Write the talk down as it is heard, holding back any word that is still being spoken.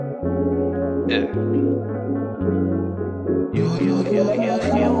Yeah. You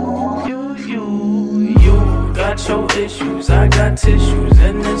got your issues, I got tissues,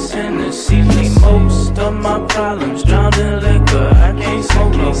 and this Hennessy. Most of my problems drowned in liquor. I can't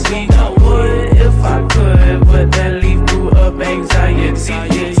smoke no weed. I would if I could, but that leave you up anxiety.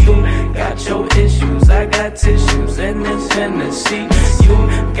 Yeah, you got your issues, I got tissues, and this Hennessy. You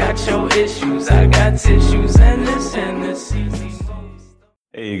got your issues, I got tissues, and this Hennessy.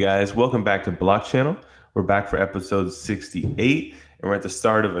 Hey, you guys, welcome back to BlockChannel. We're back for episode 68, and we're at the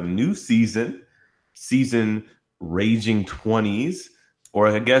start of a new season Raging 20s, or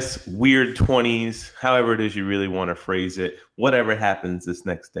I guess weird 20s, however it is you really want to phrase it. Whatever happens this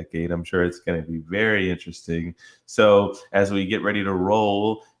next decade, I'm sure it's going to be very interesting. So as we get ready to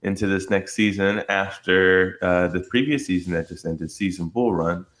roll into this next season after the previous season that just ended, season bull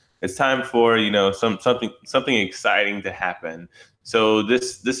run, it's time for, something exciting to happen. So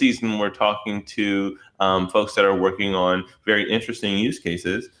this season, we're talking to folks that are working on very interesting use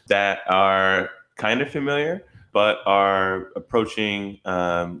cases that are kind of familiar, but are approaching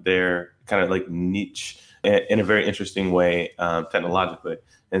their kind of like niche in a very interesting way technologically.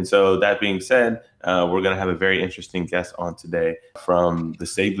 And so that being said, we're going to have a very interesting guest on today from the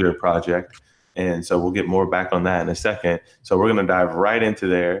Sablier project. And so we'll get more back on that in a second. So we're going to dive right into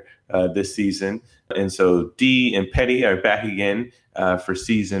there this season. And so Dee and Petty are back again for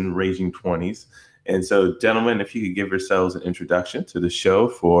season Raging 20s. And so, gentlemen, if you could give yourselves an introduction to the show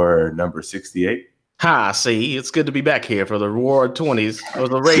for number 68. Hi, see, it's good to be back here for the Roar 20s or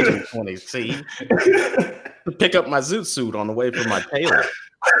the Raging 20s. See, to pick up my zoot suit on the way from my tailor.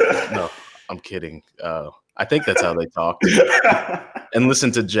 No, I'm kidding. I think that's how they talk. And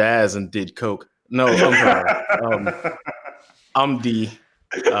listen to jazz and did coke. No, I'm sorry. I'm D.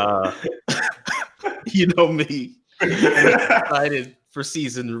 You know me. I'm excited for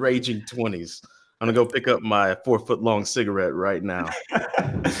season Raging 20s. I'm gonna go pick up my 4-foot-long cigarette right now.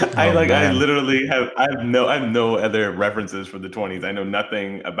 I literally have no other references for the 20s. I know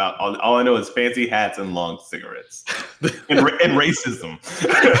nothing about all I know is fancy hats and long cigarettes and racism.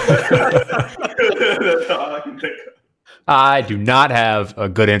 That's all I can think of. I do not have a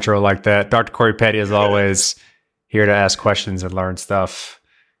good intro like that. Dr. Corey Petty is always here to ask questions and learn stuff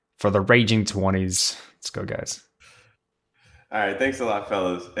for the Raging 20s. Let's go, guys. All right, thanks a lot,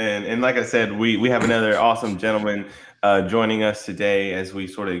 fellas. And like I said, we have another awesome gentleman joining us today as we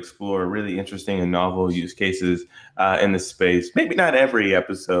sort of explore really interesting and novel use cases in the space. Maybe not every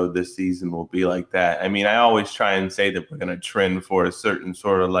episode this season will be like that. I mean, I always try and say that we're going to trend for a certain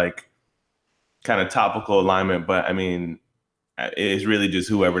sort of like kind of topical alignment, but I mean, it's really just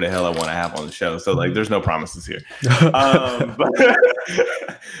whoever the hell I want to have on the show. So like, there's no promises here.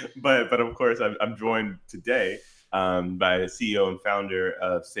 But of course, I'm joined today by the CEO and founder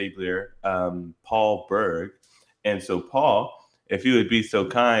of Sablier, Paul Berg. And so, Paul, if you would be so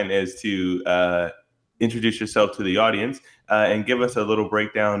kind as to introduce yourself to the audience and give us a little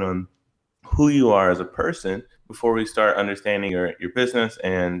breakdown on who you are as a person before we start understanding your business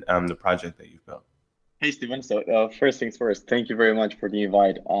and the project that you've built. Hey, Steven. So first things first, thank you very much for the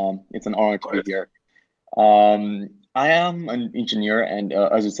invite. It's an honor to be here. I am an engineer and,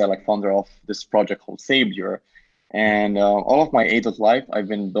 as you said, like founder of this project called Sablier. And all of my adult life, I've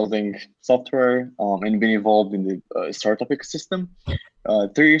been building software and been involved in the startup ecosystem.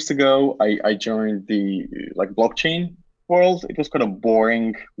 3 years ago, I joined the blockchain world. It was kind of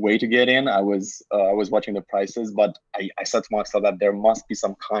boring way to get in. I was watching the prices, but I said to myself that there must be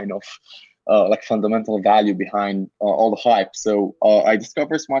some kind of fundamental value behind all the hype. So I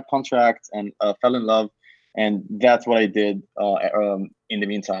discovered smart contracts and fell in love, and that's what I did in the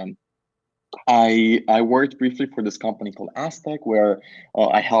meantime. I worked briefly for this company called Aztec, where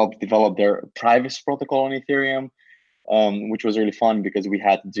I helped develop their privacy protocol on Ethereum, which was really fun because we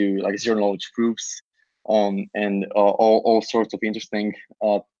had to do like zero knowledge proofs and all sorts of interesting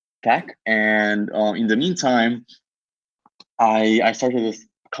tech. And in the meantime, I started this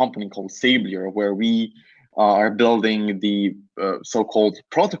company called Sablier, where we are building the so-called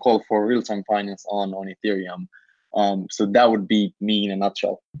protocol for real-time finance on Ethereum. So that would be me in a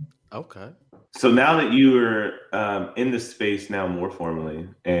nutshell. Okay. So now that you are in this space now more formally,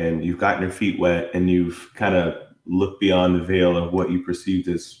 and you've gotten your feet wet, and you've kind of looked beyond the veil of what you perceived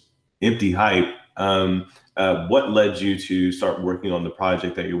as empty hype, what led you to start working on the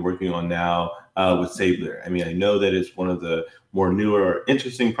project that you're working on now with Sablier? I mean, I know that it's one of the more newer,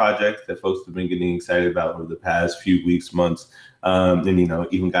 interesting projects that folks have been getting excited about over the past few weeks, months, and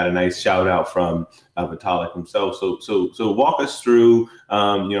even got a nice shout out from Vitalik himself. So walk us through,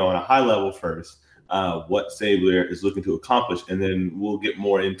 on a high level first, what Sablier is looking to accomplish, and then we'll get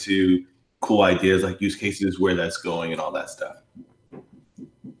more into cool ideas, like use cases, where that's going, and all that stuff?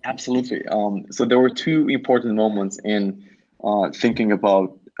 Absolutely. So there were two important moments in thinking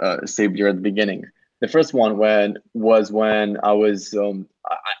about Sablier at the beginning. The first one was when I was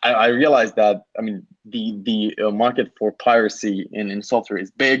I realized that, I mean, the market for piracy in software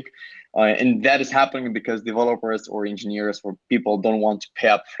is big, and that is happening because developers or engineers or people don't want to pay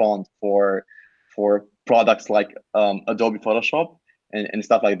up front for products like Adobe Photoshop and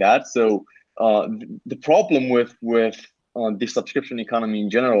stuff like that. So the problem with the subscription economy in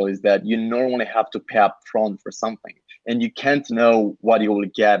general is that you normally have to pay up front for something, and you can't know what you will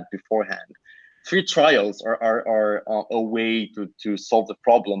get beforehand. Free trials are a way to solve the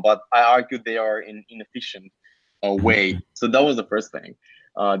problem, but I argue they are an inefficient way. So that was the first thing.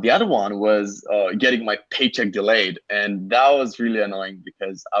 The other one was getting my paycheck delayed, and that was really annoying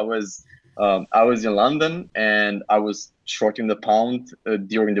because I was in London and I was shorting the pound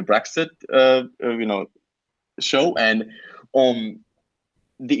during the Brexit, show, and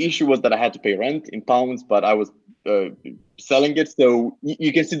the issue was that I had to pay rent in pounds, but I was selling it. So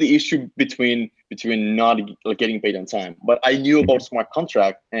you can see the issue between not getting paid on time. But I knew about smart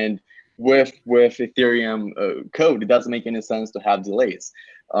contract, and with Ethereum code, it doesn't make any sense to have delays.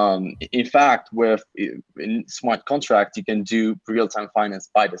 In fact, in smart contract, you can do real-time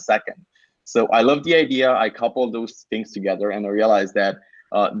finance by the second. So I love the idea. I coupled those things together, and I realized that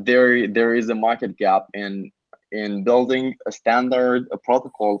there is a market gap in building a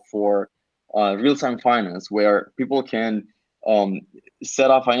protocol for real-time finance, where people can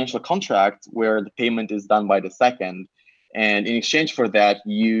set up financial contracts where the payment is done by the second, and in exchange for that,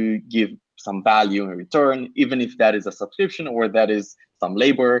 you give some value in return, even if that is a subscription or that is some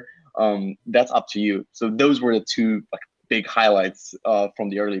labor. That's up to you. So those were the two big highlights from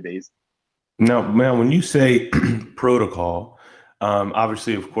the early days. Now, when you say protocol,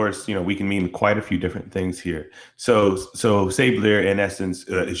 obviously, of course, we can mean quite a few different things here. So Sablier, in essence,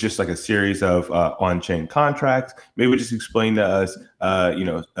 is just like a series of on-chain contracts. Maybe just explain to us,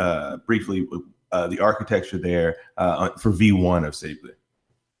 briefly, the architecture there for V1 of Sablier.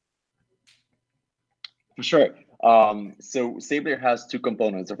 For sure. So Sablier has two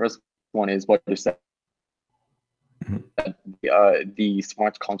components. The first one is what you said. The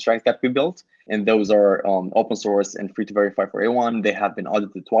smart contracts that we built, and those are open source and free to verify for everyone. They have been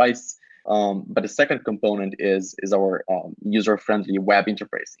audited twice. But the second component is our user-friendly web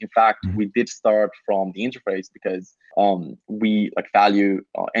interface. In fact, we did start from the interface because we value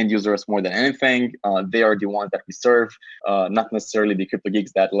end users more than anything. They are the ones that we serve, not necessarily the crypto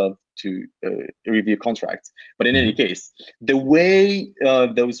geeks that love to review contracts. But in any case, the way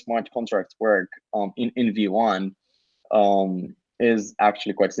those smart contracts work in V1 is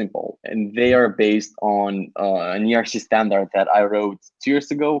actually quite simple, and they are based on an ERC standard that I wrote 2 years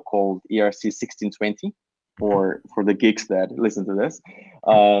ago called ERC 1620 for the geeks that listen to this.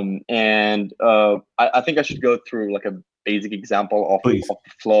 And I think I should go through a basic example of the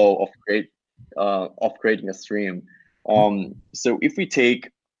flow of creating a stream. So if we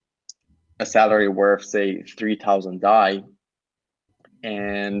take a salary worth, say, 3,000 DAI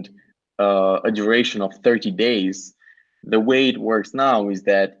and a duration of 30 days, the way it works now is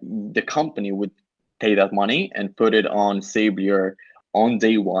that the company would pay that money and put it on Sablier on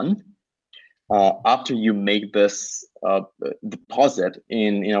day one. After you make this deposit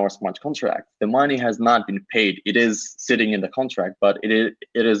in our smart contract, the money has not been paid. It is sitting in the contract, but it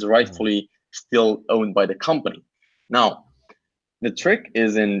is rightfully still owned by the company. Now, the trick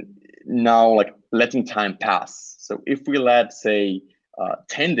is in now letting time pass. So if we let, say,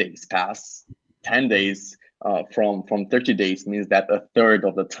 10 days pass, 10 days from 30 days means that a third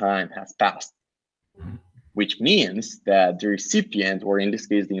of the time has passed, which means that the recipient, or in this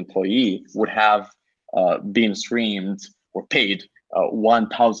case, the employee, would have been streamed or paid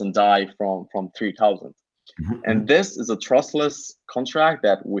 1,000 DAI from 3,000. And this is a trustless contract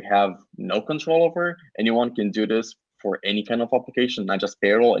that we have no control over. Anyone can do this for any kind of application, not just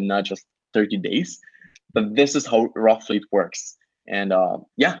payroll and not just 30 days. But this is how roughly it works. And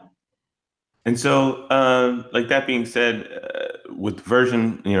yeah. And so, that being said, with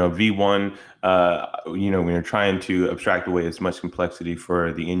version, V1, when you're trying to abstract away as much complexity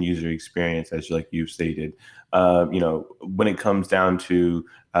for the end user experience, as you've stated, when it comes down to,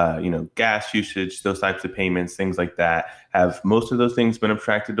 gas usage, those types of payments, things like that, have most of those things been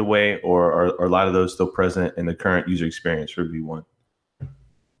abstracted away, or are a lot of those still present in the current user experience for V1?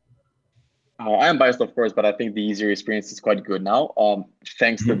 I am biased, of course, but I think the user experience is quite good now,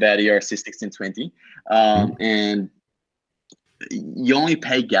 thanks to that ERC 1620. And you only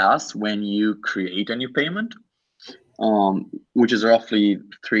pay gas when you create a new payment. which is roughly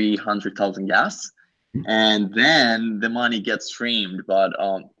 300,000 gas. And then the money gets streamed, but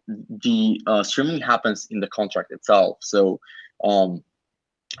the streaming happens in the contract itself. So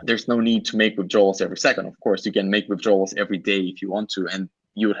there's no need to make withdrawals every second. Of course, you can make withdrawals every day if you want to, and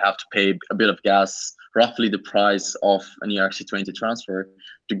you would have to pay a bit of gas, roughly the price of an ERC20 transfer,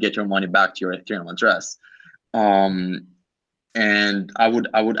 to get your money back to your Ethereum address. And I would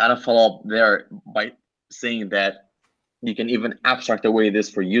add a follow-up there by saying that you can even abstract away this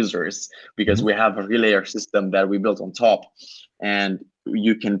for users, because we have a relayer system that we built on top, and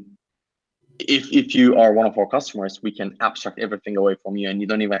you can, if you are one of our customers, we can abstract everything away from you, and you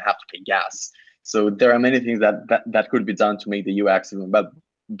don't even have to pay gas. So there are many things that could be done to make the UX even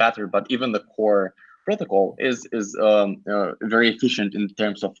better. But even the core protocol is very efficient in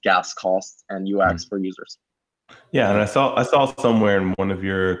terms of gas costs and UX for users. Yeah, and I saw somewhere in one of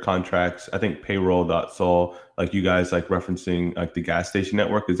your contracts, I think payroll.sol, like you guys like referencing like the gas station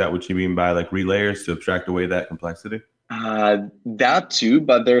network. Is that what you mean by like relayers to abstract away that complexity? That too,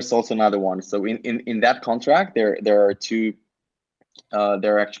 but there's also another one. So in that contract, there are two.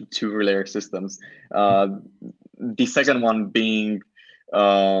 There are actually two relayer systems. The second one being,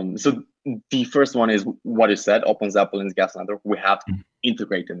 so the first one is what you said, OpenZeppelin gas network. We have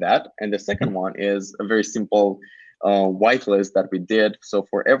integrated that, and the second one is a very simple whitelist that we did. So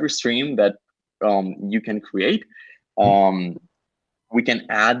for every stream that you can create, we can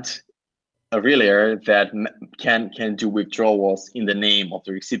add a relayer that can do withdrawals in the name of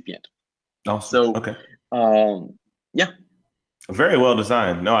the recipient. Awesome. So, okay. Yeah. Very well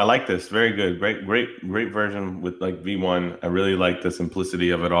designed. No, I like this. Very good. Great version with like V1. I really like the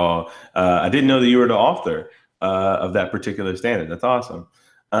simplicity of it all. I didn't know that you were the author of that particular standard. That's awesome.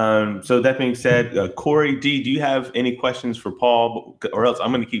 So that being said, Corey D, do you have any questions for Paul, or else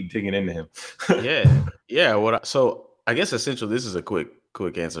I'm going to keep digging into him? Yeah. So I guess essentially this is a quick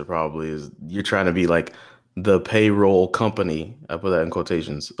answer. Probably is you're trying to be like the payroll company. I put that in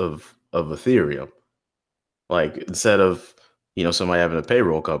quotations of Ethereum. Like instead of somebody having a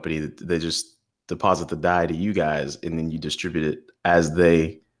payroll company, they just deposit the DAI to you guys, and then you distribute it as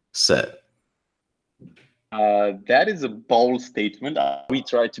they set. That is a bold statement. We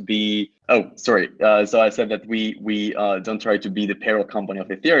try to be. So I said that we don't try to be the payroll company of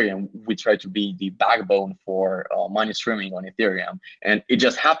Ethereum. We try to be the backbone for money streaming on Ethereum. And it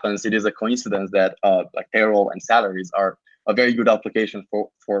just happens. It is a coincidence that like payroll and salaries are a very good application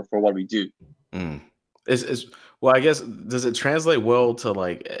for what we do. Well, I guess, does it translate well to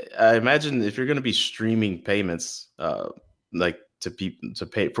like, I imagine if you're going to be streaming payments, like to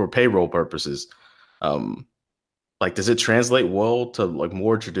pay for payroll purposes, like, does it translate well to like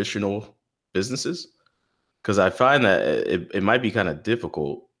more traditional businesses? Because I find that it might be kind of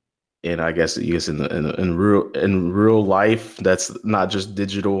difficult, and I guess in real life, that's not just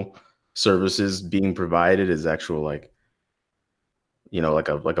digital services being provided, is actual like, like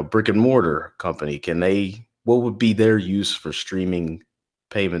a brick and mortar company. What would be their use for streaming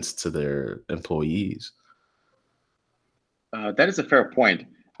payments to their employees? That is a fair point.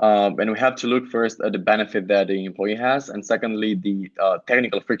 And we have to look first at the benefit that the employee has, and secondly, the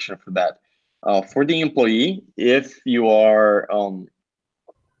technical friction for that. For the employee, if you are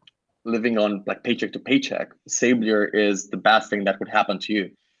living on like paycheck to paycheck, Sablier is the best thing that could happen to you,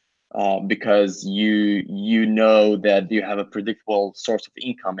 because you know that you have a predictable source of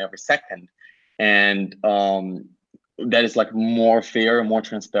income every second, and that is like more fair, more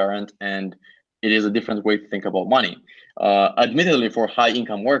transparent, and it is a different way to think about money. Admittedly, for high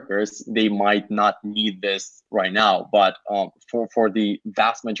income workers, they might not need this right now, but for the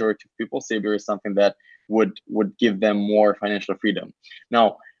vast majority of people, Sablier is something that would give them more financial freedom.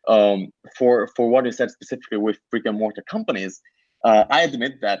 Now, for what you said specifically with brick and mortar companies, I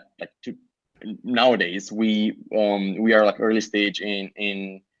admit that nowadays we are like early stage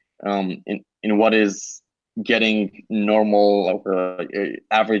in what is getting normal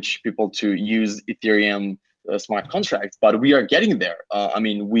average people to use Ethereum smart contracts, but we are getting there.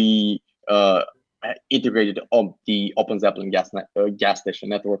 We integrated the OpenZeppelin gas station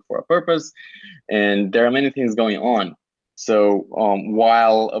network for a purpose, and there are many things going on. So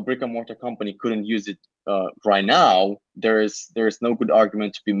while a brick and mortar company couldn't use it right now, there is no good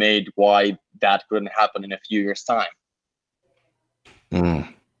argument to be made why that couldn't happen in a few years' time.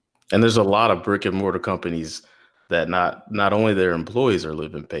 And there's a lot of brick and mortar companies that not only their employees are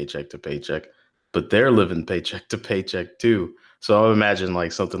living paycheck to paycheck, but they're living paycheck to paycheck too. So I would imagine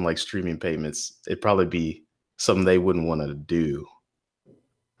like something like streaming payments, it'd probably be something they wouldn't want to do.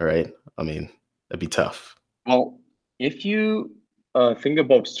 All right. I mean, that'd be tough. Well, if you think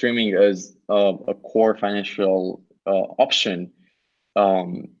about streaming as a core financial option,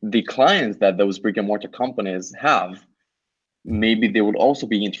 the clients that those brick and mortar companies have, maybe they would also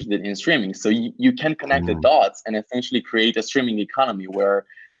be interested in streaming. So you can connect the dots and essentially create a streaming economy where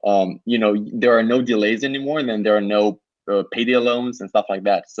there are no delays anymore, and then there are no payday loans and stuff like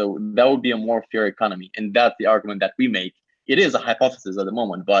that. So that would be a more fair economy, and that's the argument that we make. It is a hypothesis at the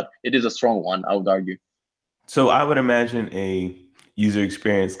moment, but it is a strong one, I would argue. So I would imagine a user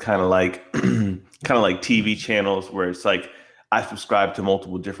experience kind of like TV channels, where it's like I subscribe to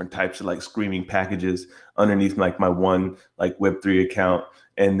multiple different types of like streaming packages underneath like my one like Web3 account.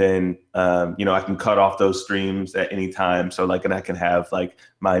 And then, I can cut off those streams at any time. So like, and I can have like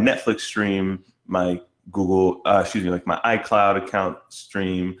my Netflix stream, my like my iCloud account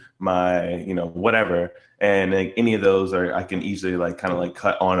stream, my, whatever. And like any of those I can easily like kind of like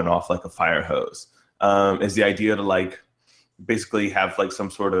cut on and off like a fire hose. Is the idea to like basically have like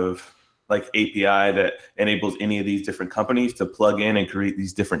some sort of like API that enables any of these different companies to plug in and create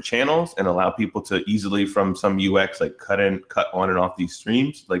these different channels and allow people to easily from some UX like cut on and off these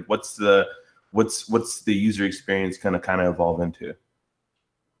streams? Like what's the user experience kind of evolve into?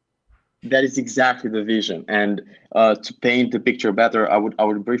 That is exactly the vision. And to paint the picture better, I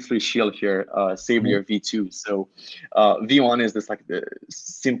would briefly shield here Sablier V2. So V1 is this like the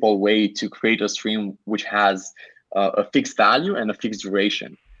simple way to create a stream which has a fixed value and a fixed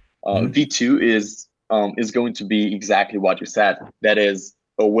duration. V2 is going to be exactly what you said. That is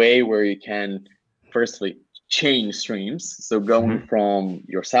a way where you can firstly chain streams. So going from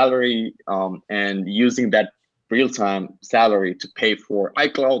your salary and using that real-time salary to pay for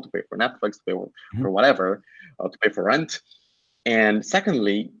iCloud, to pay for Netflix, to pay for whatever, to pay for rent. And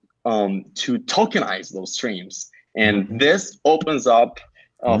secondly, to tokenize those streams. And this opens up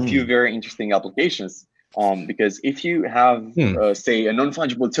a few very interesting applications. Because if you have, say, a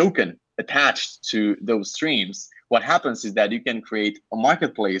non-fungible token attached to those streams, what happens is that you can create a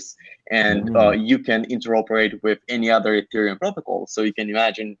marketplace and you can interoperate with any other Ethereum protocol. So you can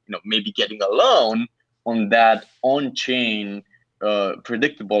imagine, maybe getting a loan on that on-chain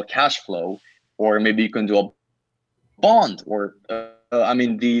predictable cash flow, or maybe you can do a bond, or the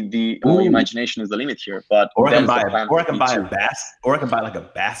imagination is the limit here. But I can buy like a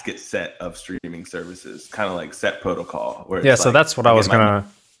basket set of streaming services, kind of like set protocol. So that's what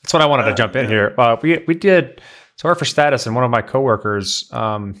that's what I wanted to jump in here. We did. So our for status, and one of my coworkers,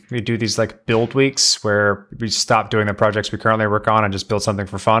 we do these like build weeks where we stop doing the projects we currently work on and just build something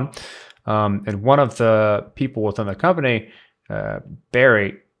for fun. And one of the people within the company,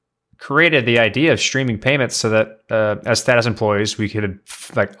 Berg, created the idea of streaming payments so that as status employees, we could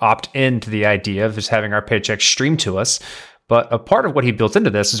like opt into the idea of just having our paychecks streamed to us. But a part of what he built into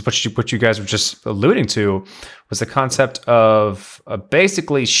this is what you guys were just alluding to, was the concept of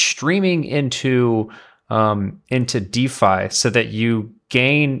basically streaming into DeFi so that you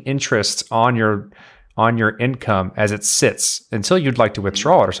gain interest on your income as it sits until you'd like to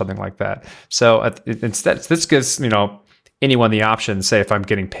withdraw it or something like that. So instead, this gives anyone the option. Say if I'm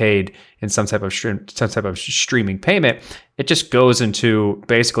getting paid in some type of streaming payment, it just goes into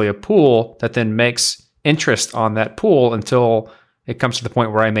basically a pool that then makes interest on that pool until it comes to the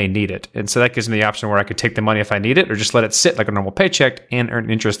point where I may need it. And so that gives me the option where I could take the money if I need it, or just let it sit like a normal paycheck and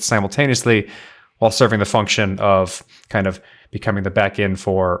earn interest simultaneously, while serving the function of kind of becoming the back end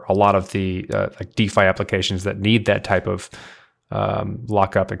for a lot of the like DeFi applications that need that type of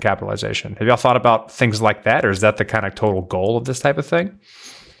lockup and capitalization. Have y'all thought about things like that, or is that the kind of total goal of this type of thing?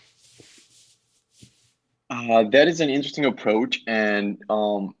 That is an interesting approach, and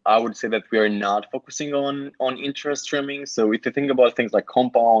I would say that we are not focusing on interest streaming. So if you think about things like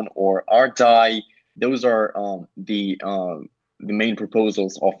Compound or RDAI, those are the main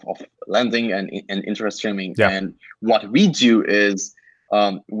proposals of lending and interest streaming. Yeah. And what we do is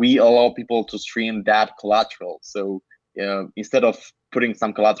we allow people to stream that collateral. So instead of putting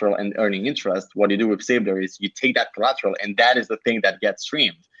some collateral and earning interest, what you do with Sablier is you take that collateral, and that is the thing that gets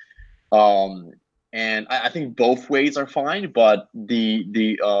streamed. And I think both ways are fine, but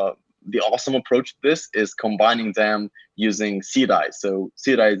the awesome approach to this is combining them using CDI. So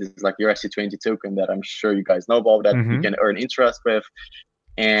CDI is like your SC20 token that I'm sure you guys know about, that you can earn interest with.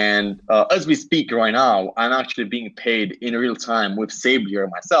 And as we speak right now, I'm actually being paid in real time with Sablier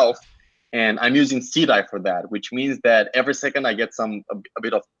myself, and I'm using CDI for that, which means that every second I get a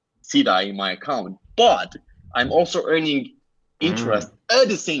bit of CDI in my account, but I'm also earning interest at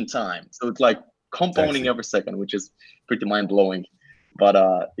the same time. So it's like compounding every second, which is pretty mind-blowing.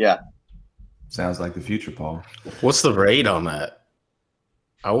 But yeah. Sounds like the future, Paul. What's the rate on that?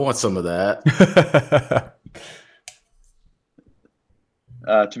 I want some of that.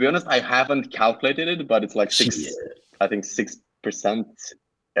 To be honest, I haven't calculated it, but it's like I think 6%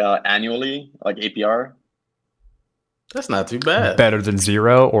 annually, like APR. That's not too bad. Better than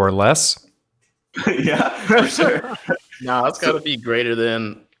 0 or less. Yeah, for sure. No, it's got to be greater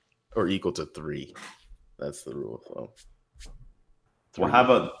than or equal to 3. That's the rule of thumb. Well, how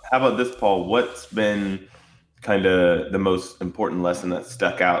about this, Paul? What's been kind of the most important lesson that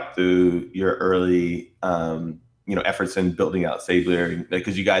stuck out through your early, efforts in building out Sablier?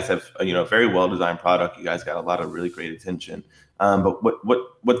 Because you guys have, a very well designed product. You guys got a lot of really great attention. But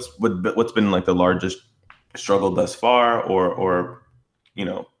what's been like the largest struggle thus far, or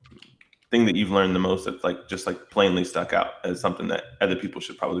thing that you've learned the most that's like just like plainly stuck out as something that other people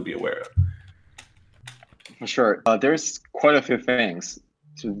should probably be aware of? For sure. There's quite a few things.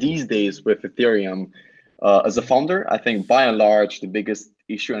 So these days with Ethereum, as a founder, I think by and large, the biggest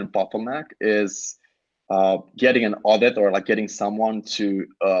issue and bottleneck is getting an audit or like getting someone to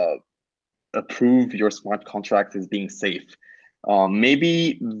approve your smart contract as being safe.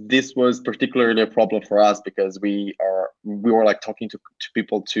 Maybe this was particularly a problem for us because we were like talking to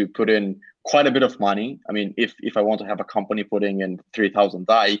people to put in quite a bit of money. I mean, if I want to have a company putting in 3,000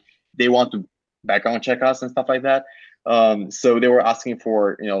 DAI, they want to background check us and stuff like that. So they were asking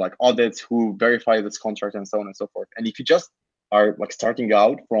for like audits who verify this contract and so on and so forth. And if you just are like starting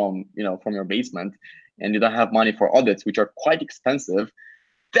out from your basement and you don't have money for audits, which are quite expensive,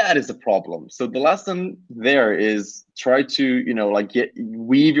 that is a problem. So the lesson there is try to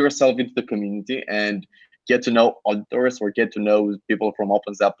weave yourself into the community and get to know auditors or get to know people from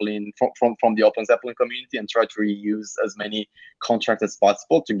Open Zeppelin from the Open Zeppelin community and try to reuse as many contracts as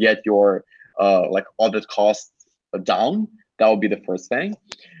possible to get your audit costs down. That would be the first thing.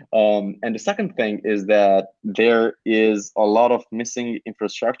 And the second thing is that there is a lot of missing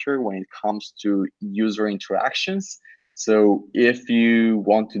infrastructure when it comes to user interactions. So if you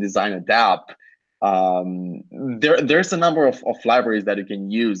want to design a dApp, there's a number of libraries that you can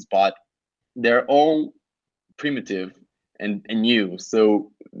use, but they're all primitive and new.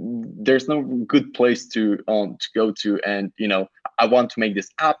 So there's no good place to go to. And I want to make this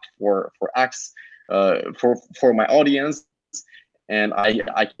app for X for my audience, and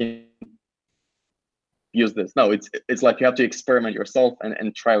I can use this. No, it's like you have to experiment yourself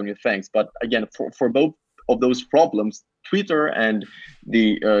and try new things. But again, for both of those problems, Twitter and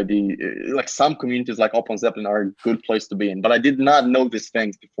the some communities like Open Zeppelin are a good place to be in. But I did not know these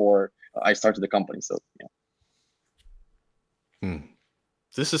things before I started the company. So yeah.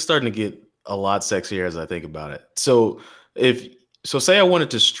 This is starting to get a lot sexier as I think about it. So say I wanted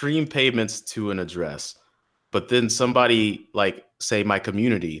to stream payments to an address, but then somebody like say my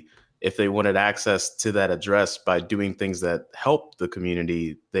community, if they wanted access to that address by doing things that help the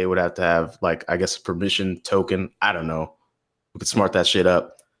community, they would have to have like, I guess, a permission token. I don't know. We could smart that shit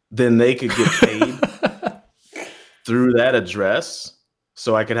up. Then they could get paid through that address.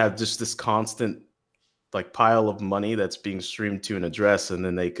 So I could have just this constant like pile of money that's being streamed to an address. And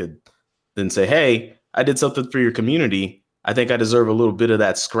then they could then say, hey, I did something for your community. I think I deserve a little bit of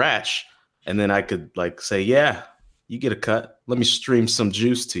that scratch. And then I could like say, yeah, you get a cut. Let me stream some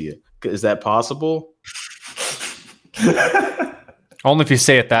juice to you. Is that possible? Only if you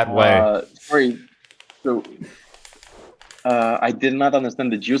say it that way. Sorry. So I did not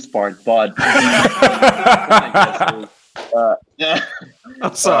understand the juice part, but yeah.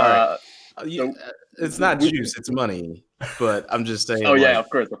 I'm sorry. It's not juice, it's money. But I'm just saying. Oh yeah, of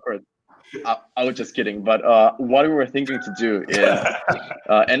course. I was just kidding. But what we were thinking to do is,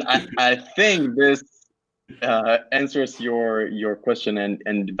 and I think this answers your question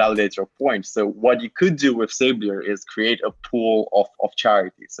and validates your point. So what you could do with Sablier is create a pool of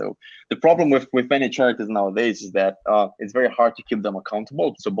charity. So the problem with many charities nowadays is that it's very hard to keep them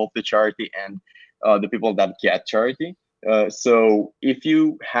accountable. So both the charity and the people that get charity. So if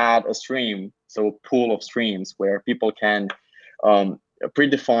you had a stream, so a pool of streams where people can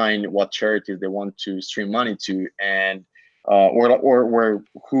predefine what charities they want to stream money to, and or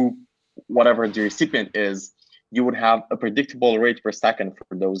who whatever the recipient is, you would have a predictable rate per second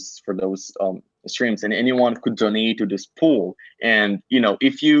for those streams, and anyone could donate to this pool. And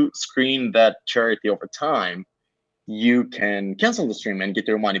if you screen that charity over time, you can cancel the stream and get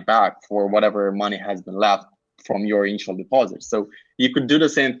your money back for whatever money has been left from your initial deposit. So you could do the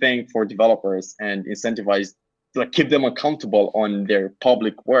same thing for developers and incentivize, like keep them accountable on their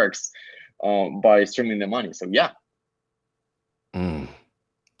public works by streaming the money. So yeah.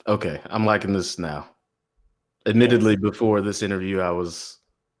 Okay, I'm liking this now. Admittedly, before this interview,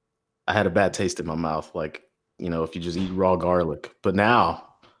 I had a bad taste in my mouth, like if you just eat raw garlic. But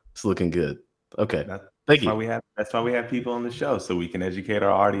now it's looking good. Okay, Thank That's why we have people on the show, so we can educate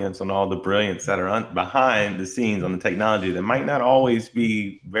our audience on all the brilliance that are behind the scenes on the technology that might not always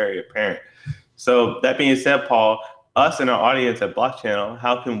be very apparent. So that being said, Paul, us and our audience at BlockChannel,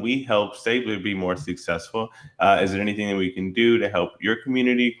 how can we help Sablier be more successful? Is there anything that we can do to help your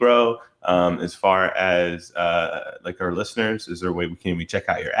community grow? As far as like our listeners, is there a way we check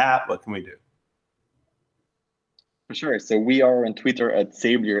out your app? What can we do? For sure. So we are on Twitter at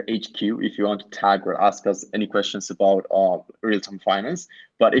Sablier HQ if you want to tag or ask us any questions about real-time finance.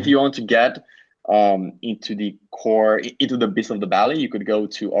 But if you want to get into the business of the valley, you could go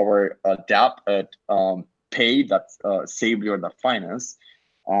to our dApp at pay.sablier.finance,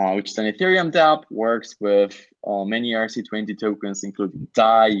 which is an Ethereum dApp, works with many ERC20 tokens, including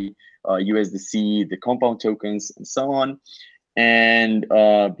DAI, USDC, the compound tokens, and so on. And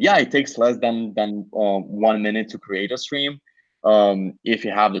it takes less than 1 minute to create a stream if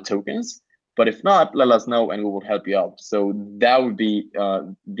you have the tokens. But if not, let us know and we will help you out. So that would be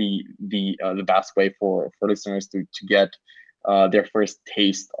the best way for listeners to get their first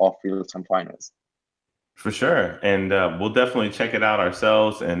taste of real-time finance. For sure. And we'll definitely check it out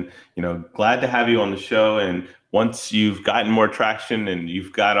ourselves. And, glad to have you on the show. And once you've gotten more traction and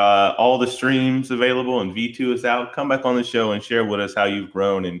you've got all the streams available and V2 is out, come back on the show and share with us how you've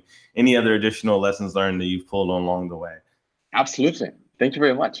grown and any other additional lessons learned that you've pulled on along the way. Absolutely. Thank you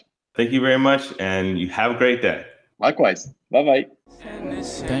very much. Thank you very much. And you have a great day. Likewise. Bye-bye.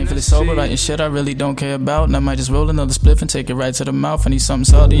 Painfully sober, writing shit I really don't care about. And I might just roll another spliff and take it right to the mouth. I need something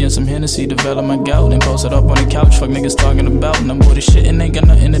salty and some Hennessy, develop my gout. And post it up on the couch, fuck niggas talking about. And I'm bored of shit and ain't got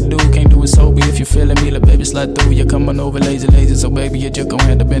nothing to do. Can't do it sober if you're feeling me, like baby slide through. You're coming over lazy. So baby, you just gon'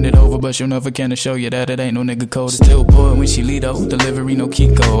 have to bend it over. But you'll never can to show you that it ain't no nigga code. Still bored when she lead out, delivery no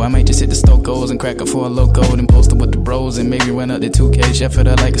Kiko. I might just hit the Stokos and crack her for a loco. Then post it with the bros and maybe run up the 2K. Chef it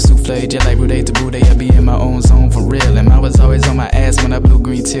up like a souffle, just like Rude to Boudet. I be in my own zone for real. And I was always on my ass when I blew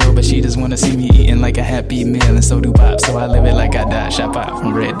green till, but she just wanna see me eating like a happy meal, and so do Pop. So I live it like I die. Shop out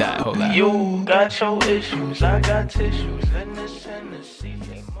from Red Dot. Hold on. You got your issues, I got tissues, and this Hennessy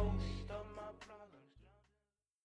ain't most.